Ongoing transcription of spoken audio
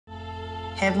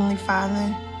Heavenly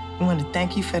Father, I want to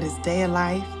thank you for this day of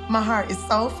life. My heart is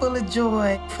so full of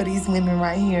joy for these women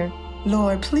right here.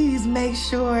 Lord, please make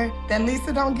sure that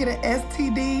Lisa don't get an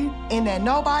STD and that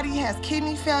nobody has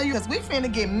kidney failure, because we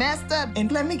finna get messed up,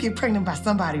 and let me get pregnant by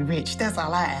somebody rich. That's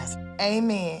all I ask.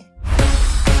 Amen.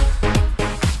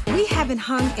 We haven't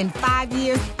hung in 5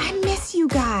 years. I miss you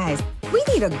guys. We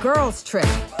need a girls' trip.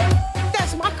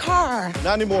 That's my car.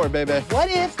 Not anymore, baby. What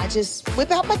if I just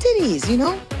whip out my titties, you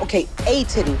know? Okay, a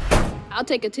titty. I'll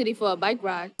take a titty for a bike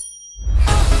ride.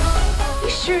 You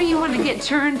sure you want to get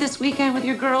turned this weekend with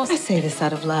your girls? I say this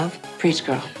out of love. Preach,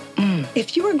 girl.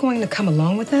 If you are going to come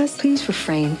along with us, please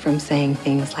refrain from saying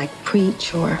things like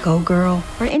preach or go girl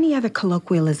or any other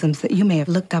colloquialisms that you may have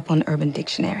looked up on Urban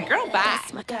Dictionary. Girl, bye.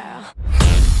 That's my girl.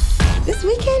 This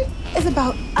weekend is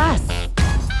about us.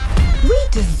 We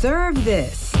deserve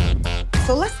this.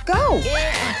 So let's go.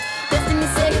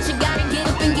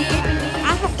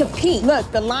 I have to pee.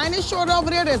 Look, the line is short over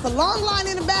there. There's a long line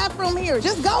in the bathroom here.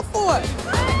 Just go for it.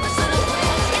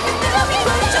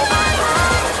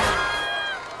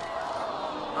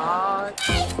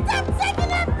 Stop taking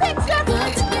that picture!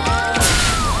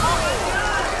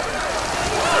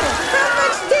 How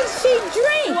much did she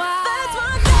drink?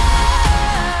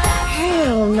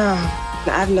 Hell no.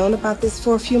 I've known about this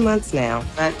for a few months now,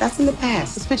 but that's in the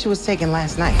past. This picture was taken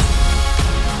last night.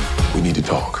 We need to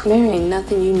talk. There ain't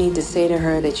nothing you need to say to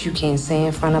her that you can't say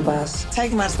in front of us.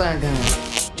 Take my stun gun.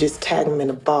 Just tag him in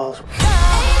the balls.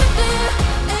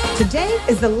 Today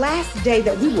is the last day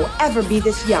that we will ever be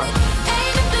this young.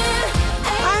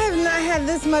 I have not had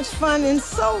this much fun in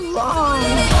so long.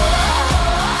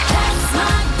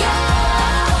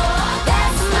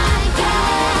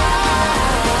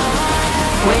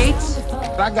 Wait.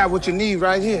 I got what you need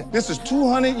right here. This is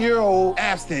 200-year-old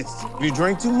abstinence. If you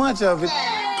drink too much of it,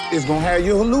 it's gonna have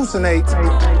you hallucinate.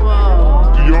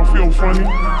 Do y'all feel funny?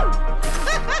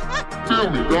 Feel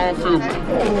me, y'all feel me.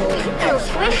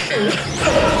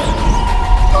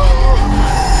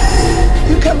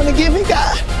 You coming to get me,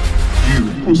 God?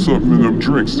 You put something in them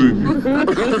drinks, didn't you?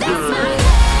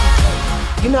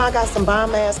 You know I got some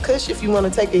bomb-ass kush if you want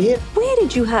to take a hit. Where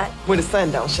did you hide? Where the sun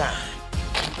don't shine.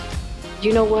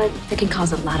 You know what? It can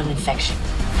cause a lot of infection.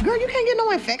 Girl, you can't get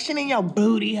no infection in your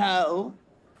booty hole.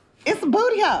 It's a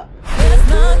booty hole.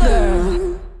 Girl.